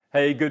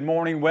Hey, good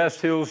morning,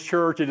 West Hills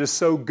Church. It is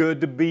so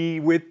good to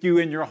be with you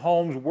in your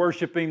homes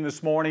worshiping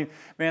this morning.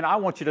 Man, I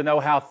want you to know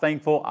how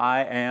thankful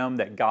I am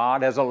that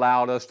God has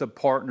allowed us to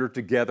partner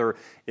together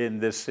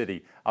in this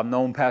city. I've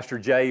known Pastor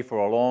Jay for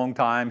a long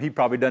time. He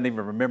probably doesn't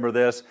even remember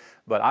this,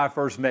 but I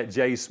first met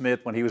Jay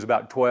Smith when he was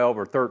about 12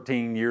 or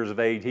 13 years of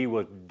age. He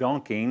was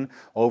dunking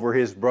over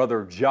his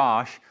brother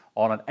Josh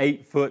on an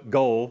 8-foot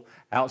goal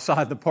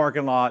outside the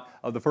parking lot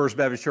of the First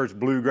Baptist Church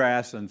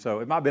Bluegrass. And so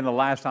it might have been the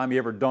last time he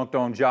ever dunked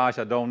on Josh.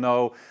 I don't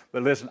know.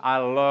 But listen, I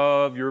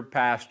love your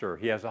pastor.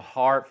 He has a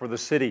heart for the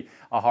city,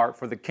 a heart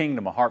for the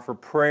kingdom, a heart for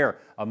prayer,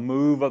 a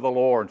move of the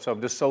Lord. So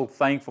I'm just so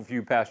thankful for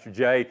you, Pastor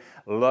Jay.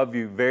 Love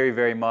you very,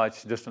 very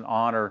much. Just an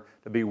honor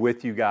to be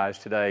with you guys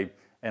today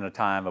in a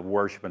time of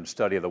worship and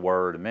study of the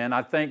Word. And man,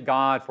 I thank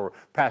God for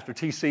Pastor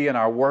TC and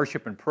our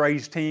worship and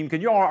praise team. Can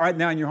you all right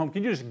now in your home,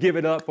 can you just give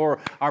it up for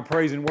our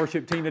praise and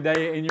worship team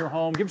today in your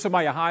home? Give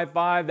somebody a high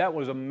five. That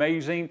was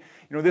amazing.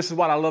 You know, this is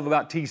what I love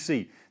about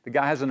TC. The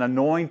guy has an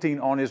anointing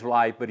on his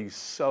life, but he's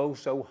so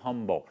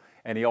humble.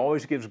 And he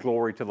always gives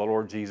glory to the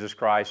Lord Jesus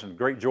Christ. And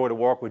great joy to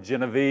walk with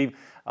Genevieve,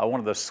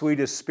 one of the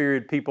sweetest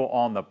spirited people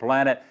on the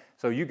planet.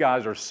 So you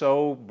guys are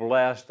so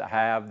blessed to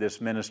have this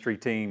ministry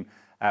team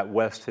at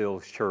West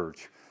Hills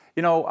Church.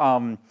 You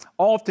know,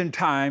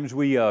 oftentimes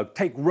we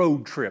take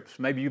road trips.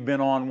 Maybe you've been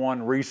on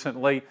one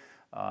recently.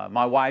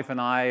 My wife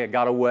and I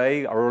got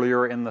away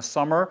earlier in the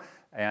summer,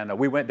 and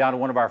we went down to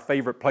one of our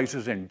favorite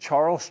places in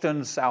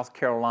Charleston, South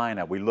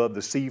Carolina. We love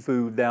the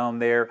seafood down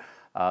there.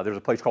 There's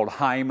a place called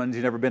Hyman's.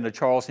 You've never been to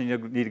Charleston, you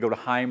need to go to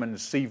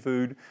Hyman's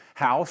Seafood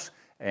House.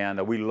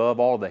 And we love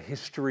all the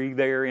history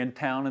there in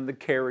town and the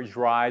carriage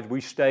rides. We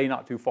stay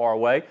not too far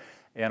away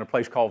in a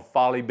place called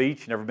Folly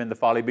Beach. Never been to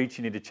Folly Beach,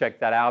 you need to check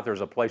that out.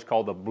 There's a place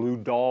called the Blue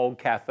Dog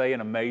Cafe,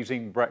 an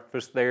amazing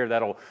breakfast there.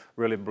 That'll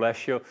really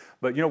bless you.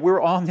 But you know,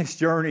 we're on this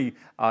journey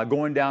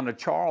going down to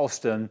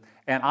Charleston,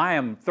 and I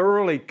am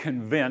thoroughly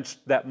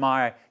convinced that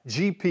my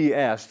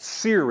GPS,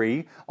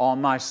 Siri, on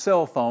my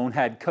cell phone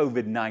had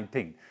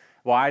COVID-19.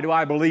 Why do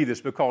I believe this?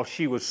 Because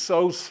she was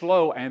so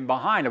slow and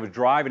behind. I was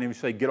driving and would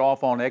say, get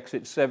off on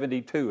exit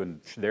 72,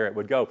 and there it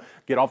would go.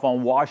 Get off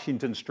on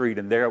Washington Street,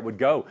 and there it would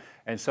go.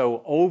 And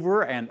so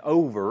over and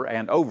over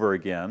and over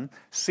again,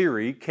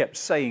 Siri kept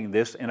saying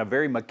this in a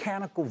very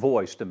mechanical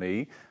voice to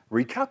me,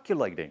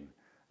 recalculating.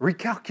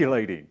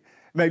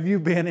 Maybe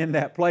you've been in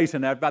that place,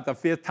 and about the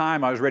fifth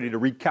time I was ready to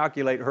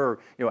recalculate her,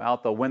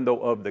 out the window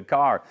of the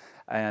car.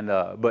 And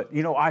but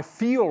I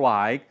feel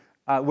like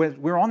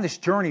we're on this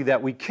journey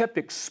that we kept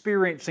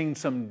experiencing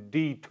some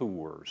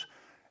detours.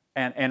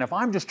 And if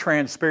I'm just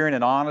transparent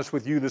and honest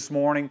with you this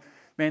morning,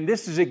 man,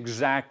 this is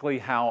exactly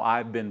how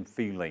I've been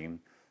feeling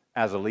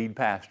as a lead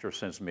pastor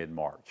since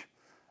mid-March.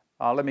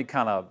 Let me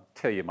kind of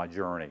tell you my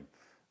journey.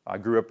 I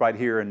grew up right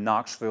here in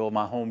Knoxville,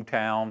 my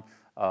hometown,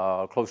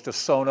 close to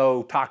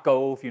Sono,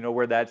 Taco, if you know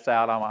where that's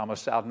at. I'm a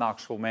South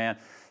Knoxville man.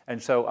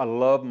 And so I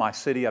love my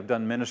city. I've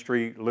done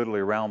ministry literally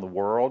around the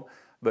world.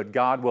 But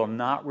God will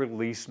not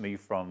release me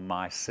from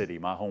my city,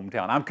 my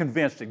hometown. I'm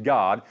convinced that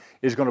God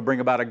is going to bring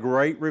about a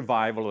great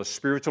revival, a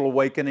spiritual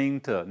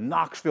awakening to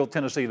Knoxville,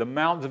 Tennessee, the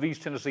mountains of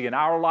East Tennessee in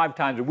our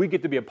lifetimes, and we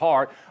get to be a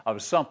part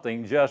of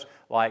something just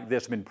like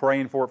this. I've been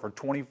praying for it for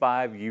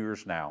 25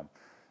 years now.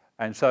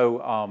 And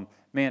so,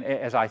 man,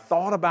 as I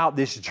thought about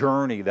this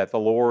journey that the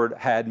Lord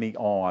had me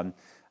on,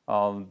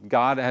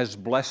 God has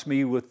blessed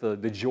me with the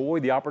joy,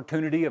 the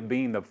opportunity of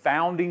being the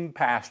founding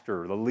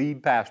pastor, the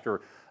lead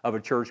pastor of a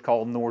church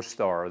called North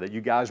Star that you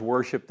guys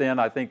worshiped in,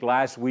 I think,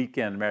 last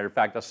weekend. Matter of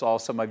fact, I saw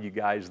some of you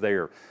guys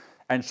there.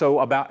 And so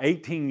about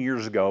 18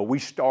 years ago, we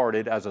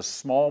started as a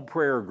small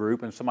prayer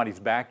group in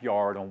somebody's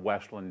backyard on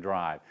Westland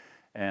Drive.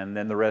 And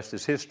then the rest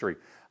is history.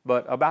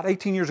 But about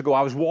 18 years ago,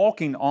 I was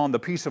walking on the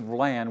piece of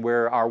land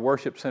where our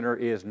worship center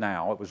is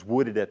now. It was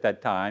wooded at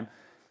that time.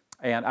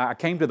 And I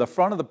came to the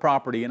front of the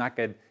property, and I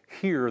could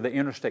hear the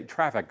interstate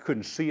traffic. I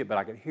couldn't see it, but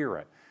I could hear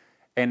it.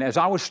 And as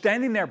I was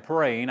standing there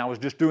praying, I was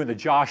just doing the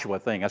Joshua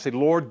thing. I said,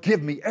 Lord,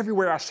 give me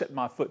everywhere I set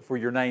my foot for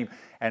your name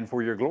and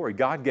for your glory.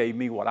 God gave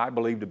me what I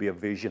believe to be a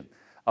vision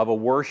of a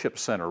worship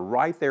center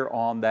right there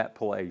on that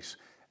place.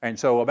 And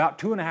so about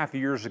 2.5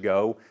 years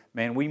ago,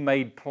 man, we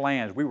made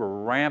plans. We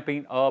were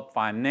ramping up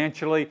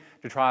financially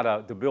to try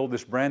to build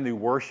this brand new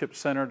worship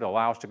center to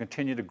allow us to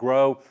continue to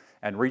grow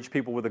and reach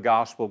people with the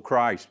gospel of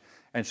Christ.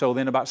 And so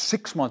then about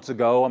 6 months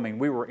ago,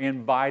 we were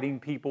inviting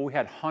people. We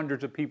had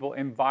hundreds of people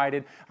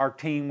invited. Our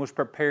team was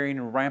preparing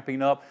and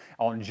ramping up.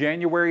 On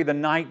January the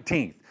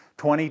 19th,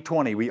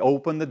 2020, we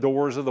opened the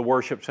doors of the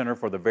worship center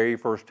for the very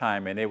first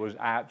time, and it was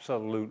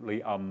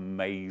absolutely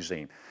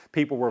amazing.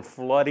 People were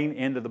flooding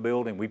into the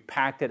building. We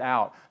packed it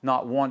out,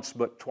 not once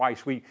but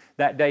twice. We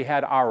that day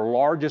had our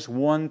largest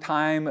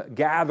one-time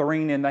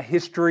gathering in the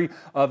history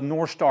of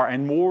North Star.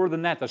 And more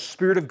than that, the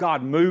Spirit of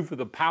God moved through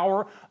the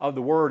power of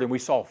the Word, and we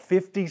saw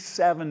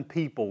 57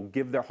 people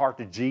give their heart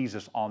to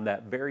Jesus on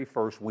that very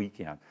first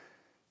weekend.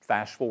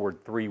 Fast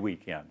forward 3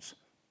 weekends.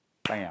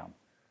 Bam.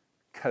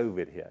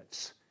 COVID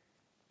hits.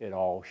 It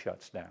all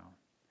shuts down.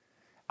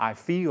 I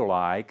feel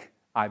like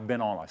I've been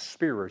on a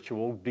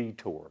spiritual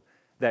detour.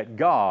 that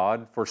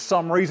God, for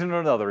some reason or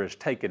another, has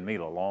taken me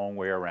a long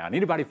way around.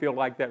 Anybody feel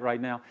like that right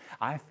now?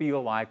 I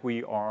feel like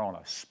we are on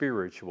a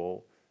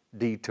spiritual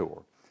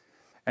detour.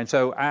 And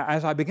so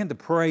as I begin to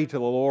pray to the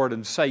Lord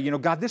and say,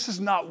 God, this is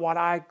not what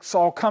I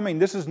saw coming.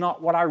 This is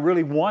not what I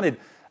really wanted.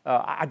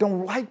 I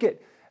don't like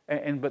it.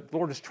 But the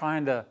Lord is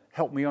trying to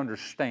help me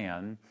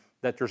understand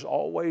that there's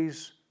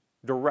always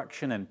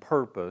direction and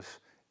purpose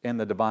in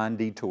the divine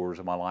detours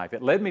of my life.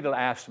 It led me to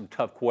ask some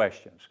tough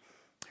questions.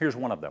 Here's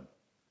one of them.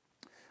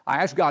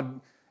 I asked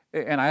God,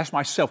 and I asked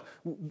myself,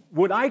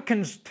 would I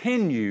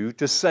continue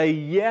to say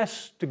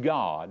yes to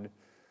God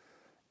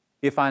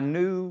if I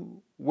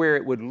knew where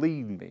it would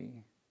lead me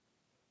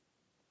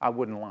I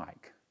wouldn't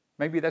like?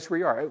 Maybe that's where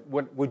you are.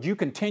 Would you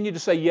continue to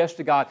say yes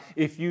to God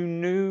if you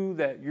knew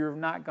that you're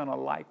not going to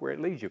like where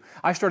it leads you?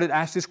 I started to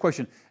ask this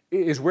question,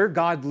 is where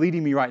God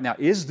leading me right now,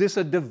 is this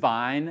a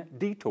divine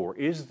detour?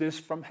 Is this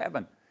from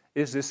heaven?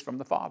 Is this from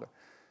the Father?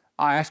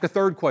 I ask a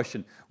third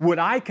question, would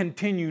I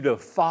continue to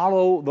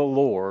follow the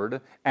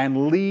Lord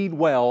and lead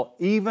well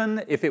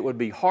even if it would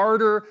be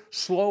harder,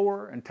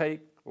 slower, and take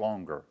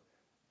longer?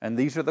 And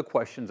these are the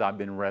questions I've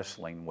been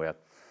wrestling with.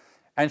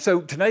 And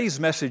so today's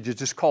message is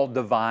just called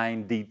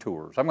Divine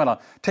Detours. I'm going to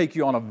take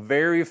you on a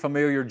very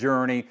familiar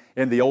journey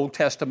in the Old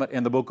Testament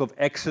in the book of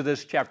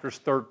Exodus, chapters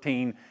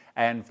 13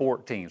 and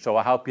 14. So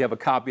I hope you have a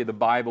copy of the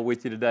Bible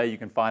with you today. You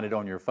can find it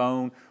on your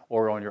phone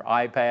or on your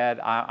iPad.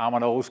 I'm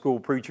an old school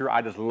preacher.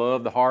 I just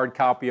love the hard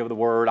copy of the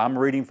Word. I'm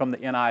reading from the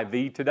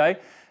NIV today.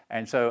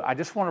 And so I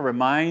just want to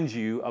remind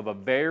you of a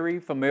very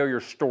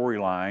familiar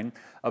storyline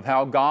of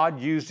how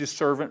God used His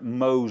servant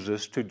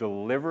Moses to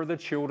deliver the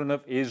children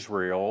of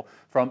Israel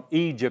from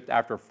Egypt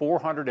after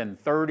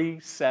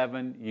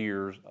 437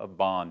 years of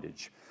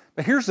bondage.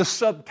 But here's the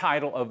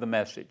subtitle of the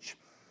message: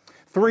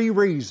 3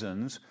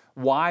 reasons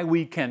why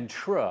we can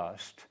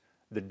trust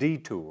the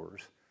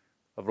detours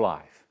of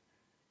life.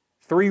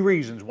 3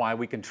 reasons why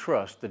we can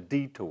trust the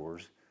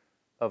detours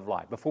of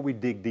life. Before we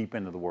dig deep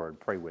into the Word,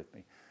 pray with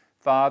me.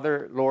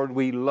 Father, Lord,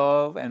 we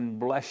love and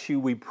bless you.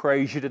 We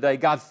praise you today.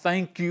 God,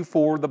 thank you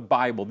for the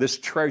Bible, this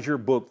treasure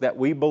book that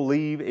we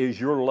believe is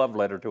your love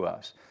letter to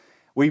us.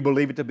 We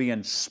believe it to be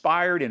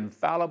inspired,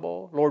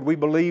 infallible. Lord, we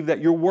believe that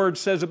your word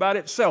says about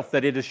itself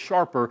that it is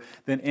sharper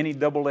than any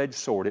double-edged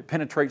sword. It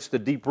penetrates the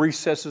deep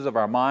recesses of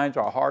our minds,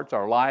 our hearts,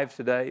 our lives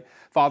today.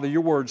 Father, your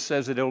word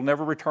says that it'll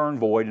never return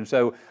void. And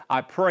so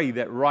I pray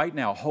that right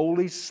now,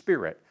 Holy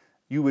Spirit,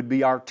 you would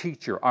be our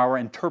teacher, our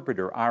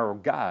interpreter, our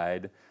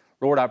guide.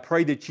 Lord, I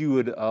pray that you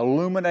would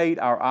illuminate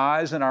our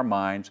eyes and our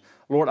minds.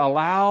 Lord,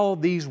 allow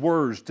these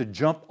words to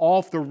jump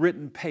off the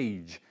written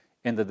page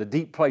into the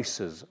deep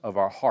places of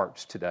our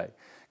hearts today.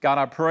 God,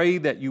 I pray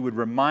that you would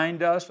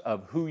remind us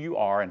of who you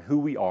are and who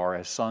we are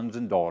as sons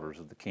and daughters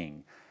of the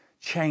King.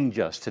 Change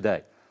us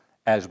today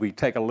as we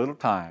take a little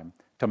time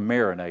to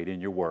marinate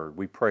in your word.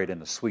 We pray it in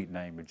the sweet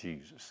name of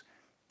Jesus.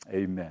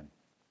 Amen.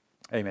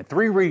 Amen.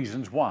 3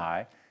 reasons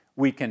why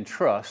we can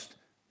trust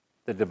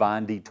the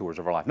divine detours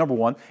of our life. Number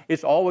 1,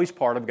 it's always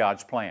part of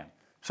God's plan.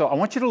 So I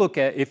want you to look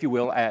at, if you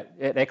will, at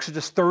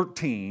Exodus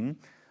 13,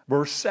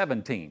 verse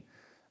 17.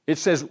 It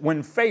says,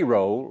 when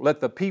Pharaoh let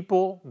the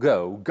people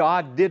go,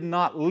 God did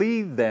not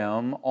lead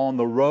them on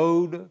the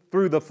road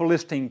through the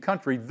Philistine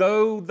country,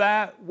 though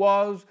that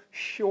was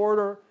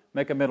shorter.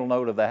 Make a mental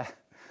note of that.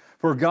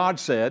 For God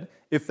said,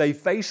 if they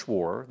face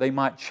war, they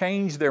might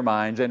change their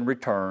minds and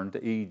return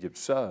to Egypt.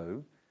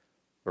 So,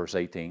 verse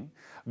 18,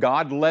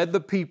 God led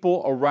the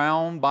people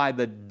around by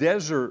the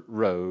desert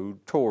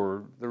road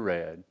toward the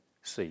Red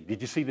Sea.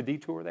 Did you see the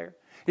detour there?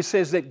 It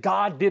says that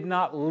God did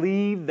not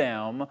lead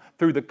them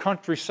through the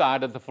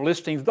countryside of the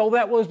Philistines. Though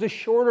that was the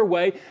shorter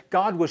way,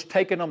 God was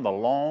taking them the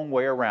long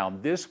way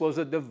around. This was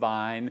a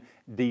divine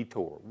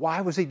detour.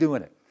 Why was He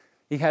doing it?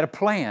 He had a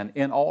plan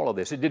in all of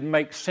this. It didn't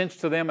make sense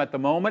to them at the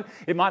moment.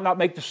 It might not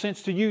make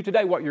sense to you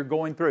today, what you're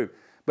going through.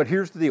 But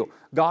here's the deal.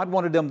 God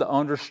wanted them to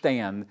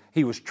understand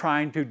He was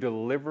trying to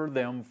deliver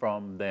them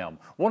from them.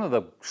 One of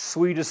the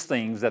sweetest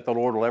things that the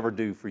Lord will ever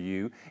do for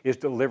you is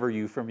deliver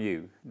you from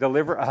you.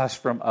 Deliver us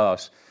from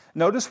us.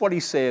 Notice what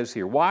He says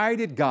here. Why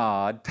did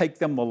God take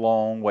them the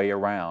long way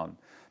around?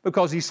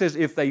 Because He says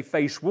if they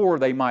face war,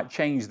 they might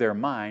change their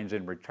minds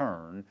and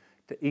return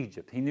to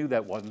Egypt. He knew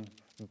that wasn't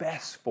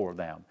best for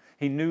them.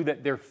 He knew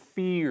that their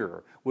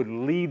fear would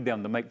lead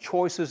them to make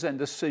choices and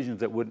decisions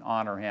that wouldn't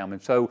honor Him.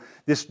 And so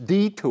this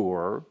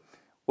detour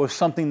was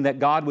something that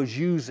God was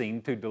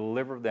using to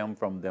deliver them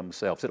from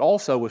themselves. It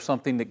also was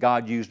something that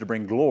God used to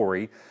bring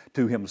glory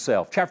to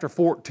Himself. Chapter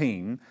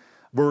 14,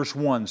 verse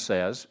 1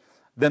 says,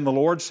 then the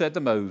Lord said to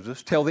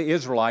Moses, tell the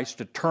Israelites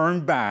to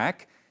turn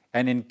back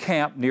and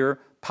encamp near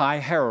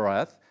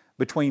Pi-hahiroth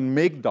between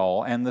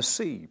Migdol and the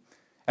sea.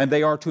 And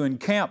they are to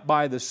encamp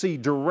by the sea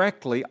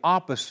directly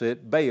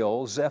opposite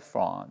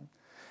Baal-zephon.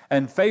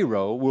 And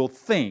Pharaoh will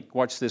think,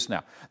 watch this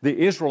now,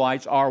 the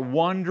Israelites are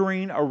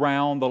wandering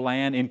around the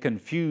land in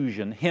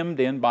confusion, hemmed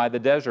in by the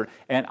desert.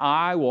 And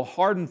I will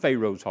harden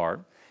Pharaoh's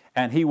heart,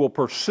 and he will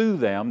pursue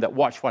them. That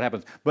watch what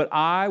happens. But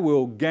I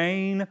will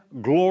gain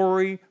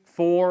glory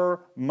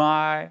for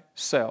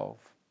myself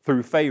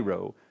through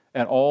Pharaoh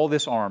and all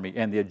this army,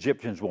 and the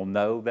Egyptians will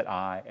know that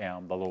I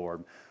am the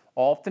Lord.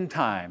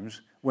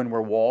 Oftentimes, when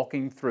we're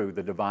walking through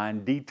the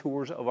divine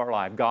detours of our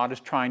life, God is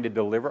trying to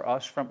deliver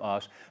us from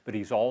us, but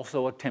He's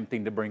also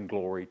attempting to bring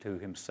glory to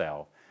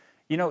Himself.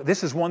 You know,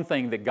 this is one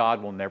thing that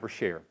God will never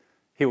share.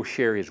 He'll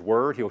share His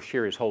Word, He'll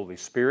share His Holy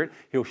Spirit,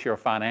 He'll share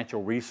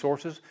financial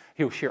resources,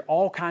 He'll share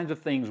all kinds of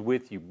things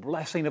with you,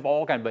 blessing of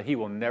all kinds, but He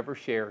will never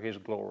share His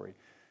glory.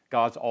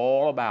 God's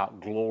all about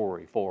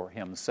glory for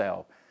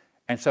Himself.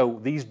 And so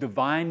these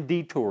divine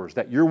detours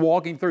that you're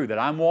walking through, that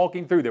I'm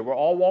walking through, that we're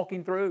all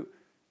walking through,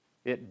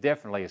 it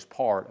definitely is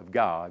part of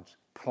God's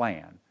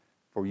plan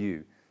for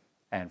you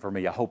and for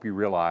me. I hope you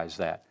realize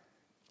that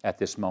at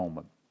this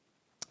moment.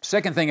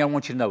 Second thing I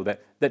want you to know,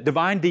 that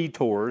divine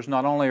detours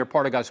not only are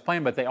part of God's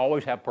plan, but they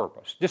always have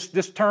purpose.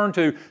 Just turn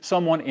to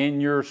someone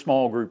in your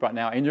small group right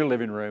now, in your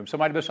living room,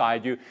 somebody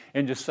beside you,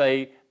 and just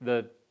say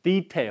the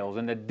details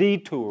and the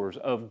detours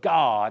of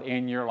God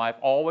in your life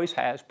always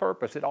has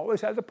purpose. It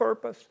always has a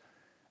purpose.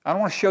 I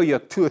want to show you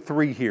 2 or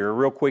 3 here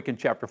real quick in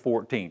chapter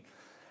 14.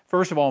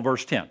 First of all, in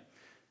verse 10.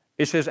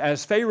 It says,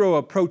 as Pharaoh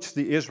approached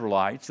the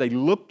Israelites, they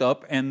looked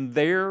up, and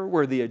there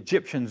were the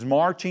Egyptians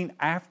marching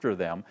after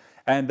them,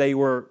 and they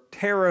were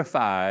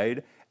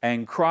terrified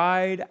and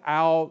cried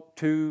out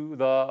to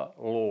the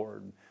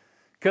Lord.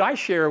 Could I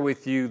share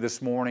with you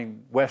this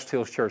morning, West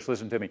Hills Church,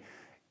 listen to me,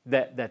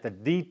 that the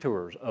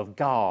detours of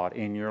God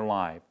in your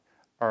life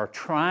are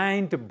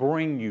trying to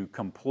bring you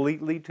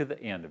completely to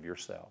the end of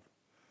yourself.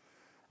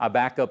 I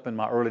back up in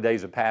my early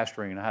days of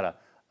pastoring, and I had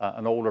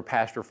an older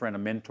pastor friend, a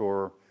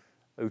mentor,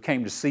 who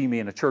came to see me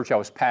in a church I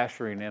was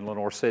pastoring in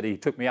Lenore City. He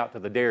took me out to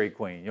the Dairy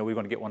Queen. You know, we were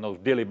going to get one of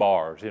those dilly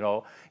bars, you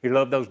know. He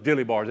loved those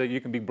dilly bars. You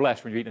can be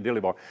blessed when you're eating a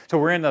dilly bar. So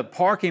we're in the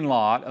parking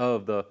lot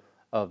of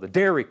the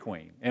Dairy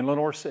Queen in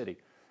Lenore City.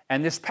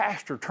 And this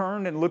pastor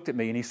turned and looked at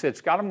me, and he said,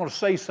 Scott, I'm going to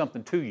say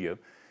something to you,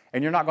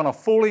 and you're not going to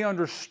fully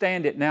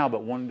understand it now,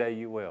 but one day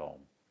you will.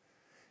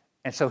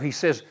 And so he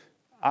says,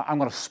 I'm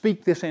going to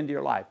speak this into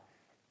your life.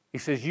 He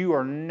says, you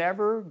are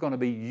never going to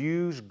be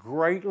used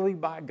greatly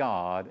by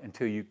God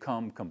until you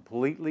come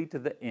completely to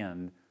the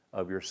end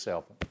of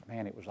yourself.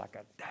 Man, it was like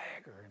a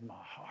dagger in my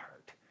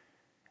heart.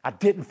 I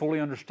didn't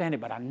fully understand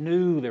it, but I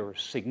knew there was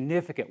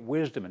significant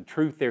wisdom and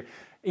truth there.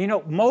 You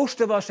know,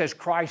 most of us as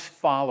Christ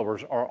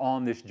followers are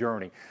on this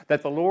journey,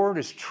 that the Lord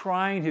is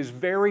trying His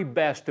very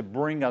best to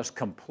bring us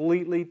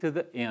completely to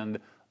the end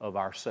of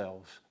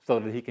ourselves so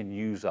that He can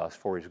use us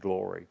for His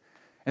glory.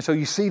 And so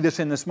you see this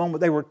in this moment.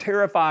 They were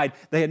terrified.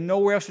 They had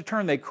nowhere else to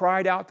turn. They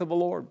cried out to the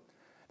Lord.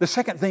 The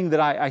second thing that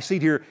I see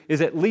here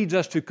is it leads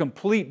us to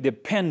complete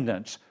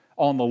dependence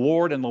on the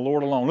Lord and the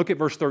Lord alone. Look at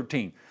verse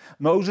 13.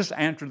 Moses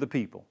answered the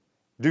people,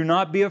 do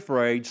not be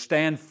afraid,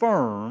 stand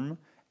firm,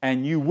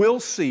 and you will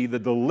see the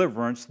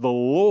deliverance the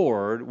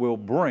Lord will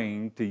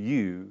bring to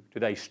you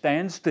today.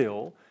 Stand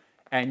still,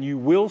 and you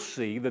will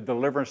see the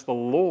deliverance the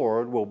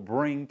Lord will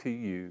bring to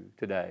you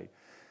today.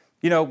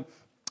 You know,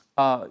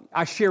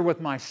 I shared with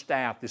my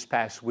staff this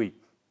past week,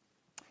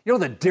 you know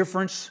the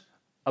difference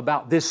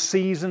about this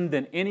season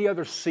than any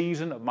other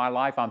season of my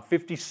life? I'm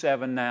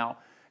 57 now,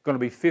 going to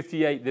be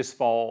 58 this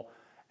fall.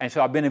 And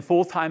so I've been in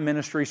full-time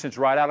ministry since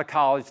right out of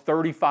college,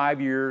 35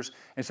 years.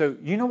 And so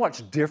you know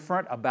what's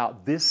different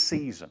about this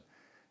season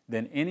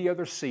than any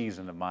other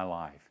season of my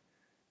life?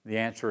 The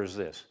answer is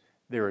this.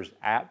 There is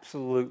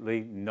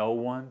absolutely no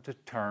one to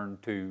turn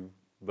to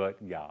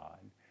but God.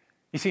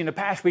 You see, in the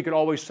past, we could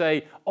always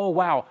say, oh,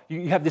 wow,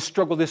 you have this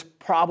struggle, this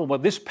problem. Well,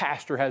 this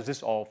pastor has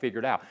this all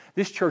figured out.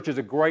 This church is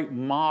a great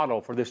model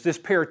for this. This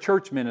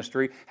parachurch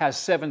ministry has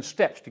 7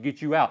 steps to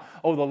get you out.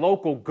 Oh, the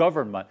local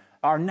government,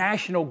 our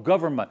national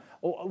government.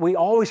 Oh, we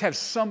always have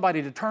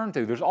somebody to turn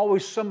to. There's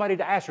always somebody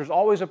to ask. There's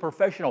always a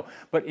professional.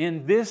 But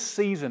in this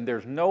season,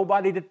 there's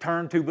nobody to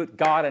turn to but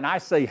God. And I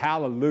say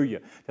hallelujah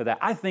to that.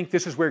 I think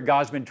this is where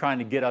God's been trying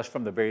to get us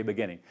from the very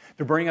beginning,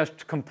 to bring us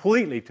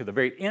completely to the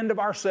very end of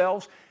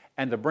ourselves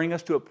and to bring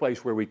us to a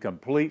place where we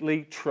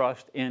completely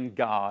trust in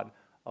God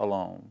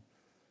alone.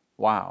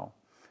 Wow.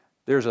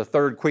 There's a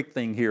third quick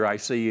thing here I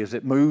see is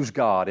it moves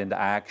God into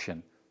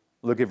action.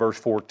 Look at verse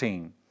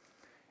 14.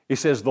 It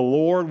says, the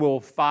Lord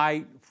will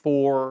fight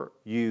for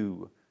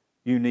you.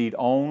 You need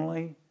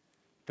only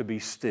to be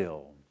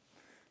still.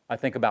 I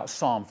think about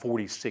Psalm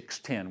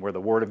 46:10, where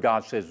the Word of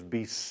God says,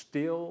 be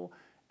still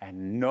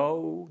and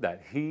know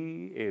that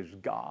He is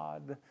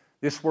God.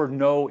 This word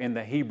know in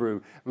the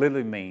Hebrew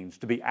literally means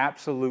to be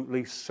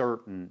absolutely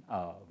certain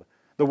of.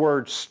 The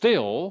word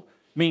still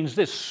means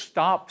this,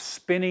 stop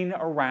spinning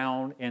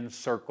around in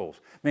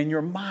circles. Man,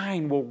 your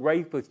mind will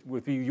race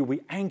with you. You'll be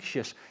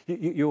anxious.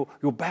 You'll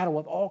battle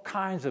with all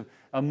kinds of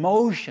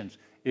emotions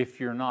if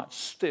you're not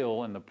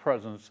still in the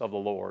presence of the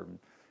Lord.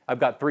 I've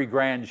got 3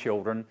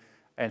 grandchildren,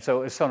 and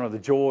so it's some of the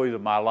joys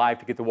of my life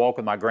to get to walk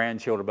with my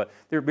grandchildren. But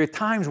there'll be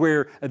times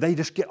where they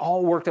just get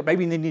all worked up.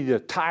 Maybe they need to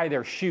tie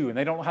their shoe, and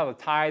they don't know how to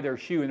tie their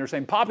shoe. And they're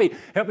saying, Poppy,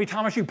 help me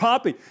tie my shoe.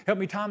 Poppy, help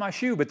me tie my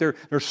shoe. But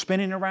they're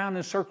spinning around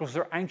in circles.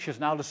 They're anxious.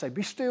 And I'll just say,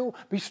 be still,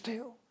 be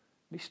still,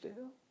 be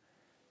still.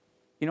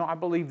 You know, I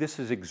believe this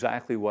is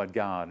exactly what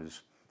God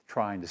is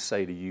trying to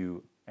say to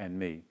you and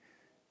me.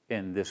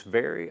 in this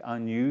very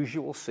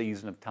unusual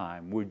season of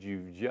time, would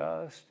you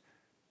just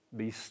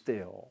be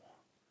still?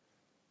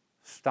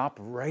 Stop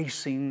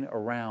racing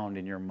around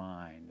in your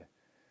mind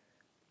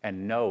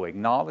and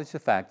acknowledge the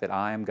fact that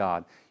I am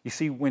God. You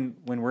see, when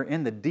we're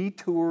in the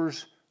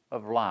detours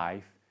of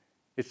life,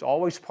 it's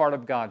always part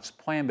of God's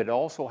plan, but it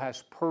also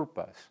has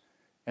purpose.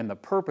 And the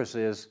purpose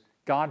is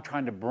God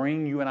trying to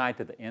bring you and I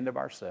to the end of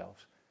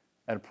ourselves,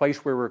 at a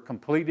place where we're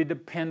completely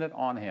dependent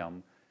on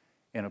Him,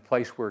 in a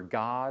place where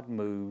God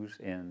moves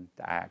into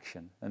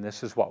action. And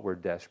this is what we're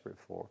desperate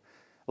for.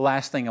 The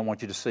last thing I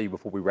want you to see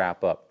before we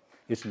wrap up,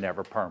 it's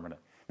never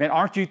permanent. Man,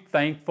 aren't you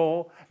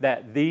thankful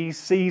that these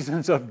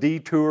seasons of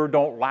detour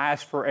don't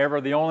last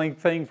forever? The only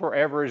thing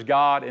forever is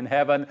God in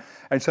heaven.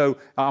 And so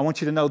I want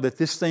you to know that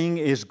this thing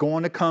is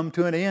going to come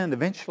to an end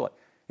eventually.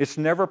 It's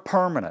never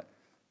permanent.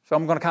 So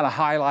I'm going to kind of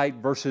highlight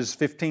verses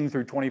 15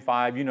 through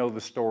 25. You know the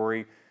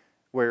story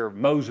where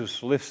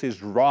Moses lifts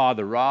his rod,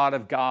 the rod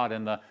of God,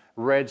 and the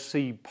Red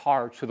Sea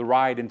parts to the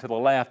right and to the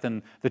left,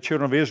 and the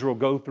children of Israel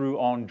go through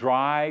on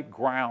dry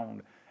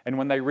ground. And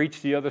when they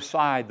reach the other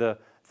side, the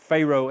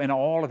Pharaoh and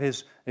all of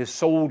his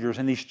soldiers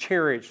and these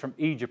chariots from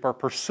Egypt are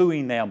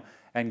pursuing them,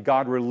 and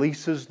God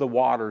releases the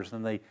waters,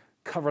 and they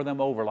cover them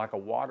over like a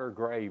water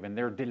grave, and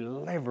they're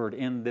delivered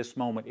in this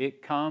moment.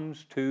 It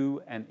comes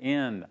to an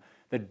end.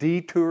 The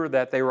detour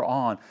that they were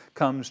on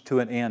comes to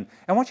an end.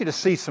 I want you to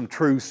see some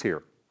truths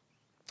here.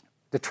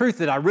 The truth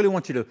that I really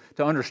want you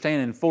to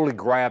understand and fully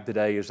grab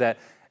today is that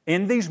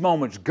in these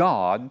moments,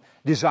 God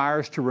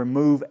desires to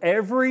remove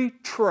every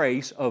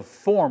trace of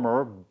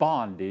former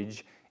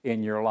bondage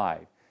in your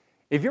life.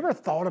 Have you ever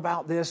thought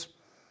about this?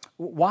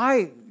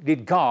 Why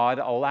did God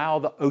allow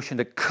the ocean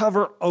to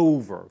cover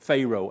over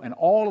Pharaoh and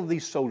all of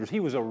these soldiers?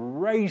 He was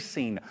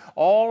erasing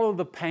all of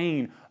the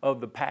pain of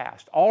the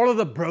past, all of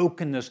the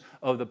brokenness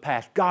of the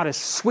past. God is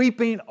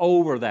sweeping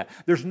over that.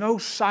 There's no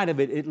sight of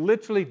it. It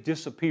literally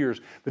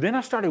disappears. But then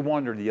I started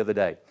wondering the other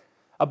day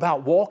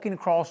about walking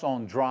across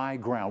on dry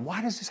ground.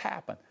 Why does this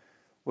happen?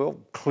 Well,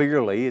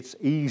 clearly it's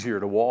easier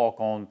to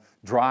walk on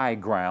dry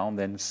ground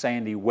than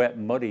sandy, wet,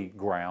 muddy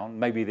ground.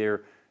 Maybe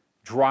their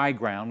dry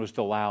ground was to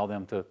allow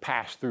them to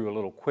pass through a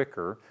little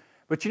quicker.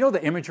 But you know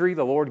the imagery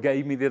the Lord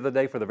gave me the other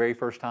day for the very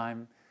first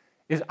time?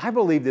 Is I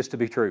believe this to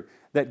be true,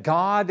 that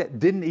God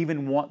didn't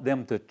even want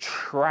them to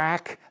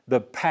track the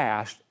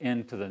past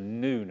into the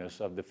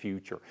newness of the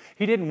future.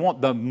 He didn't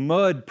want the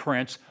mud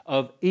prints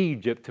of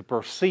Egypt to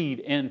proceed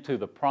into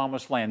the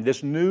promised land,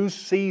 this new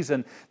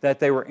season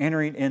that they were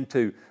entering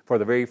into for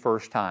the very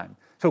first time.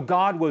 So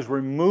God was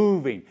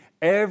removing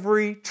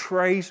every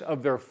trace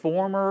of their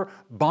former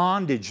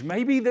bondage.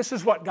 Maybe this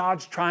is what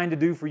God's trying to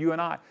do for you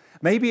and I.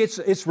 Maybe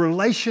it's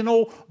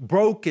relational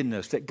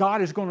brokenness that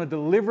God is going to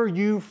deliver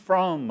you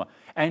from.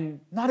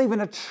 And not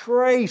even a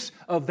trace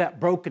of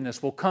that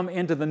brokenness will come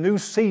into the new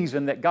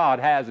season that God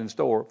has in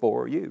store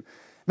for you.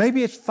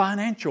 Maybe it's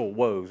financial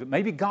woes.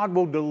 Maybe God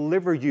will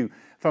deliver you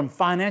from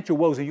financial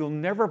woes and you'll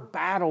never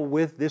battle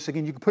with this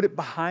again. You can put it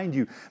behind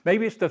you.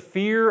 Maybe it's the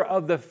fear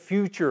of the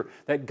future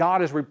that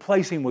God is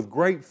replacing with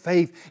great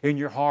faith in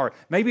your heart.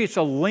 Maybe it's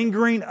a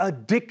lingering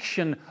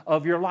addiction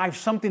of your life,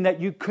 something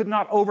that you could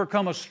not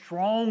overcome, a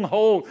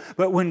stronghold.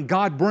 But when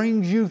God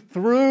brings you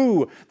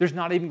through, there's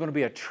not even going to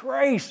be a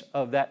trace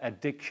of that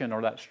addiction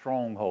or that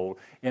stronghold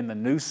in the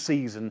new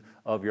season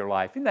of your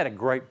life. Isn't that a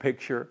great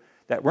picture?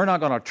 That we're not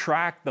going to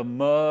track the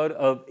mud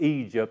of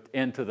Egypt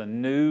into the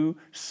new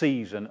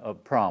season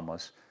of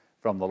promise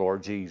from the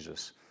Lord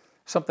Jesus.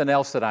 Something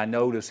else that I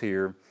notice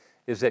here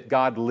is that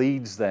God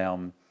leads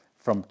them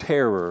from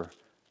terror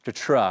to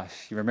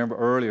trust. You remember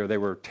earlier they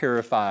were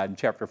terrified in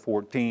chapter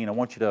 14. I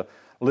want you to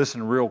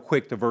listen real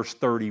quick to verse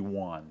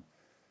 31.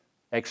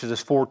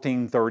 Exodus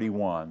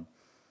 14:31.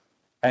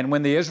 And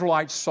when the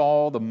Israelites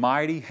saw the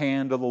mighty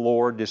hand of the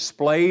Lord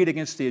displayed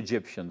against the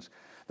Egyptians,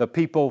 the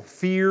people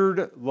feared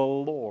the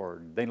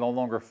Lord. They no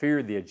longer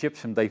feared the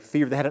Egyptians. They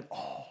had an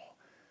awe,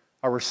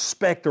 a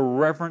respect, a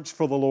reverence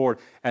for the Lord,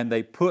 and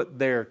they put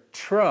their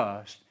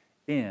trust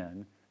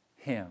in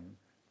Him.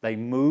 They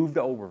moved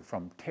over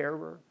from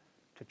terror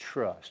to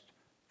trust,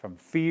 from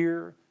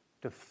fear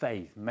to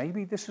faith.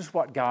 Maybe this is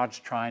what God's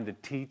trying to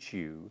teach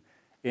you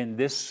in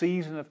this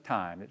season of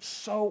time. It's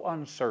so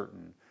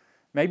uncertain.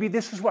 Maybe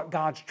this is what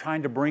God's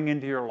trying to bring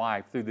into your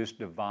life through this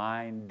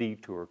divine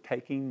detour,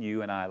 taking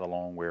you and I the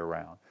long way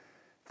around.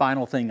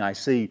 Final thing I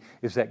see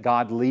is that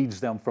God leads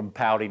them from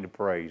pouting to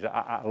praise.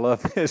 I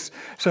love this.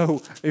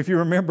 So if you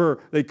remember,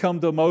 they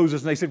come to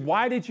Moses and they said,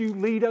 "Why did you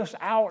lead us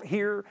out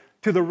here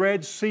to the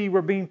Red Sea?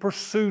 We're being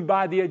pursued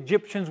by the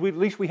Egyptians. At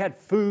least we had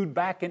food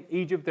back in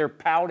Egypt." They're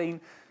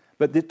pouting,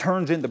 but it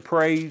turns into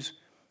praise.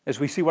 As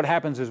we see what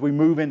happens as we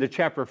move into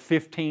chapter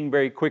 15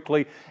 very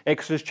quickly,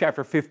 Exodus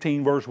chapter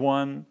 15, verse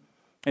 1.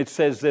 It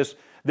says this,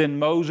 "Then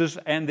Moses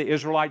and the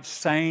Israelites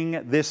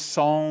sang this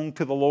song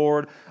to the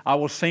Lord. I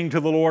will sing to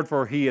the Lord,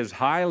 for He is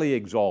highly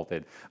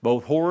exalted.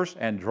 Both horse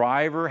and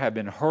driver have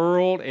been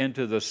hurled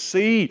into the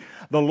sea.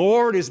 The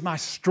Lord is my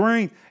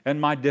strength and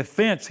my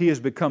defense. He has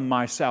become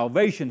my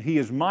salvation. He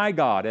is my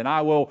God, and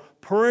I will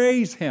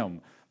praise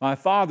Him, my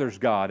Father's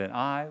God, and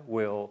I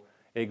will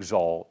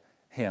exalt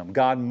Him.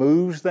 God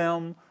moves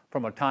them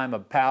from a time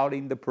of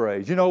pouting to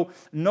praise. You know,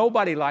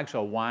 nobody likes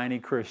a whiny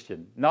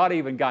Christian. Not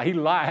even God. He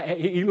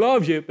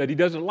loves you, but He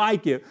doesn't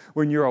like you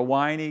when you're a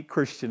whiny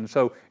Christian.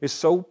 So it's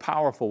so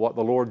powerful what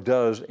the Lord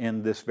does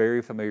in this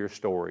very familiar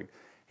story.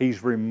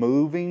 He's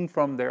removing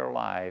from their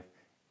life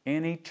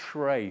any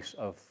trace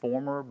of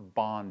former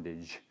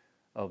bondage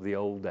of the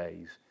old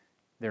days.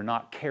 They're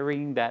not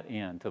carrying that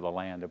into the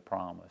land of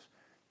promise.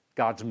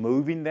 God's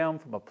moving them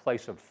from a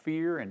place of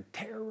fear and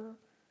terror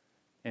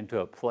into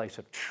a place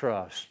of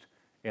trust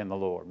in the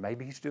Lord.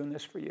 Maybe He's doing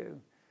this for you.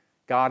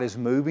 God is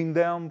moving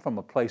them from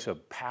a place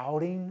of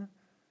pouting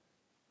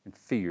and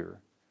fear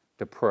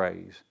to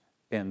praise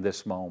in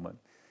this moment.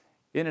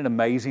 Isn't it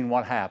amazing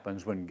what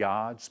happens when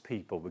God's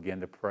people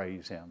begin to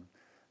praise Him?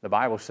 The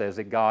Bible says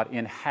that God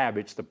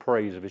inhabits the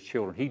praise of His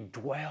children. He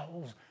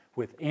dwells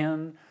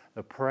within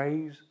the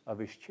praise of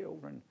His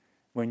children.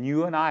 When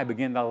you and I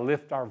begin to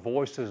lift our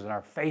voices and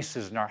our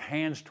faces and our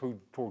hands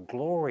toward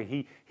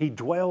glory, He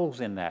dwells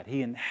in that.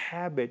 He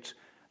inhabits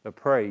the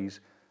praise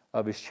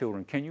of His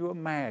children. Can you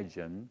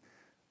imagine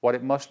what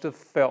it must have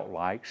felt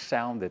like,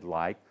 sounded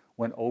like,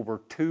 when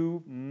over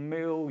 2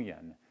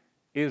 million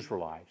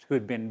Israelites who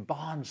had been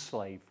bond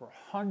slaves for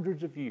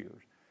hundreds of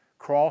years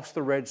cross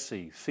the Red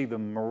Sea, see the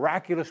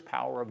miraculous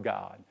power of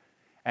God,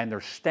 and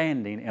they're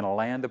standing in a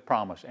land of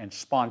promise, and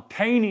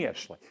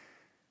spontaneously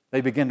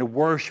they begin to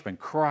worship and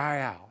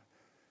cry out,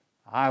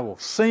 I will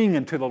sing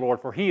unto the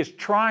Lord, for He has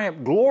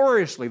triumphed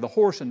gloriously, the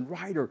horse and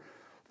rider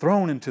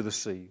thrown into the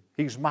sea.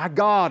 He's my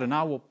God, and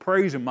I will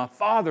praise Him, my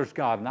Father's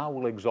God, and I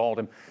will exalt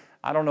Him.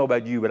 I don't know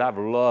about you, but I've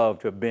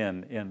loved to have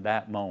been in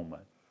that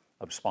moment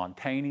of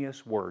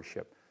spontaneous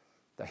worship,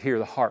 to hear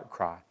the heart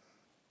cry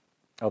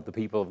of the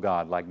people of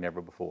God like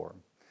never before.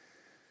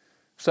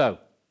 So,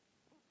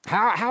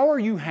 how are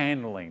you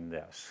handling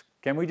this?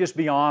 Can we just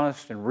be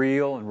honest and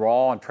real and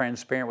raw and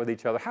transparent with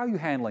each other? How are you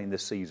handling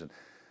this season?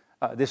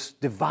 This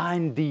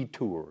divine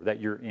detour that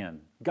you're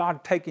in.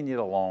 God taking you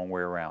the long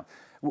way around.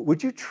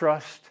 Would you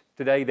trust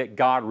today that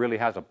God really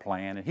has a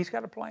plan, and He's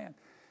got a plan?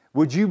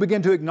 Would you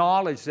begin to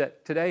acknowledge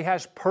that today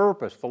has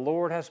purpose? The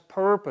Lord has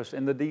purpose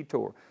in the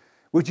detour.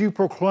 Would you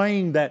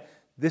proclaim that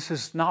this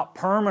is not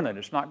permanent,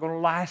 it's not going to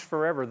last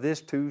forever,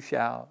 this too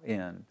shall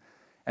end?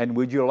 And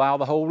would you allow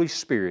the Holy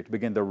Spirit to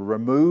begin to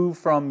remove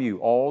from you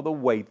all the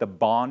weight, the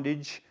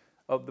bondage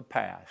of the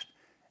past,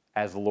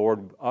 as the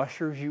Lord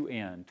ushers you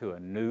into a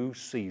new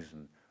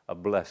season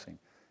of blessing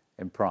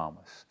and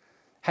promise?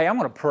 Hey, I'm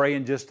going to pray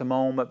in just a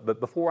moment, but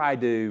before I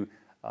do,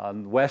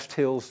 West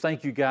Hills,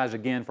 thank you guys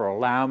again for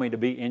allowing me to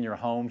be in your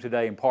home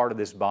today and part of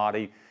this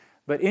body.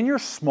 But in your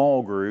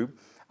small group,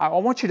 I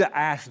want you to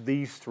ask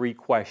these 3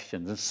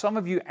 questions, and some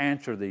of you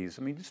answer these.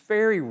 I mean, it's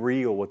very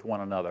real with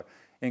one another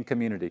in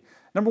community.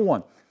 Number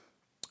 1,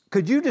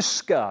 could you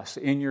discuss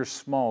in your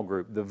small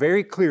group the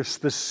very clear,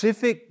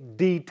 specific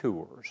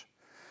detours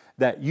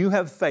that you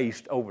have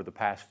faced over the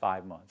past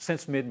 5 months,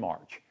 since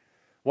mid-March?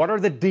 What are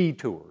the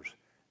detours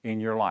in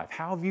your life?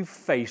 How have you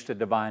faced a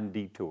divine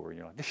detour in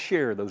your life? Just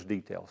share those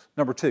details.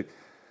 Number 2,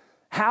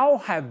 how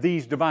have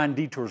these divine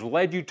detours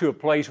led you to a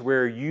place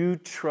where you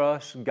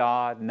trust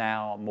God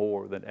now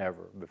more than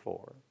ever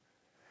before?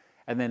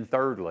 And then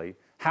thirdly,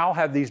 how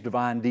have these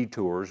divine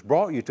detours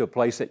brought you to a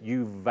place that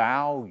you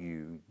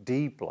value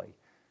deeply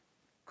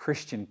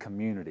Christian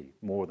community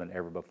more than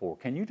ever before?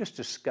 Can you just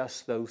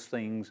discuss those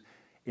things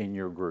in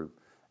your group?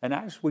 And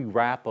as we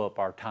wrap up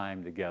our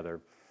time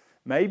together,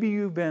 maybe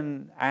you've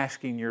been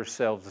asking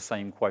yourselves the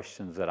same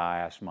questions that I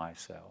asked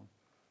myself.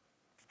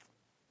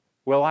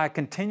 Will I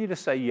continue to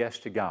say yes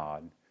to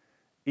God,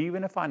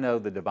 even if I know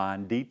the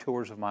divine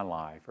detours of my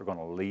life are going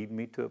to lead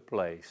me to a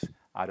place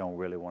I don't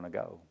really want to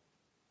go?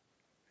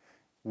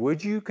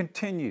 Would you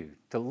continue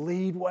to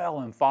lead well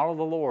and follow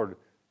the Lord,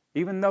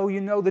 even though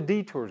you know the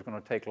detour is going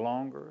to take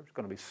longer, it's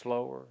going to be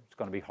slower, it's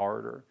going to be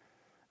harder?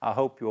 I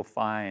hope you'll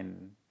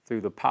find,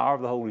 through the power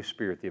of the Holy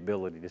Spirit, the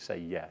ability to say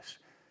yes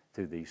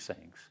to these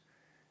things.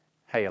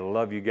 Hey, I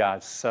love you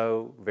guys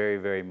so very,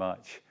 very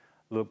much.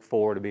 Look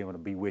forward to being able to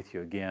be with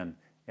you again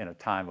in a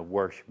time of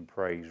worship and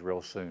praise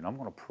real soon. I'm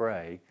going to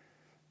pray,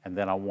 and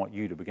then I want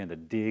you to begin to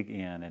dig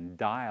in and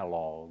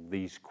dialogue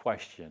these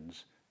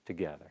questions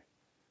together.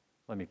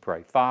 Let me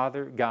pray.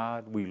 Father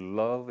God, we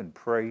love and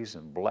praise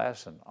and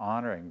bless and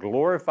honor and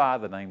glorify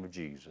the name of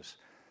Jesus.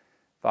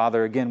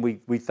 Father, again,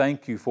 we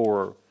thank you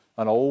for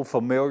an old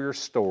familiar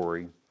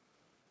story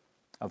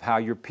of how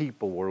your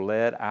people were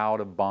led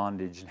out of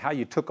bondage and how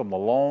you took them the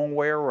long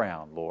way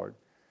around, Lord.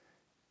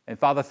 And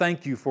Father,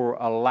 thank you for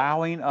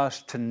allowing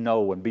us to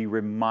know and be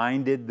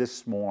reminded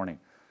this morning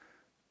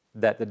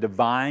that the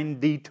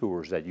divine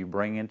detours that you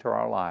bring into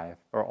our life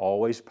are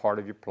always part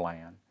of your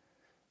plan.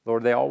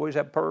 Lord, they always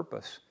have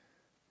purpose,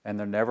 and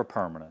they're never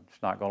permanent.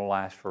 It's not going to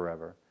last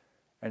forever.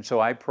 And so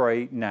I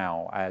pray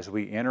now, as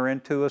we enter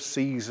into a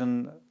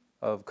season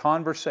of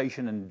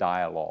conversation and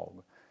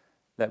dialogue,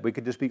 that we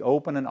could just be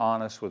open and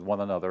honest with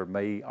one another.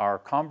 May our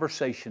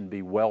conversation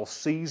be well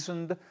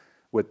seasoned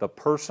with the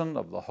person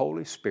of the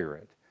Holy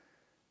Spirit.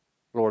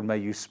 Lord, may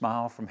you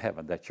smile from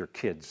heaven that your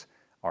kids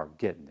are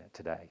getting it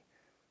today.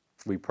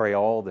 We pray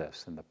all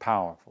this in the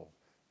powerful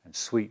and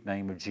sweet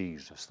name of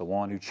Jesus, the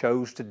one who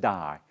chose to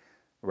die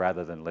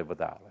rather than live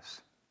without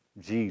us.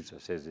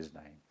 Jesus is his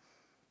name.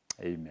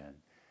 Amen.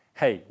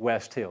 Hey,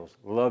 West Hills,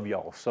 love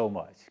y'all so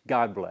much.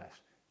 God bless.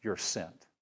 You're sent.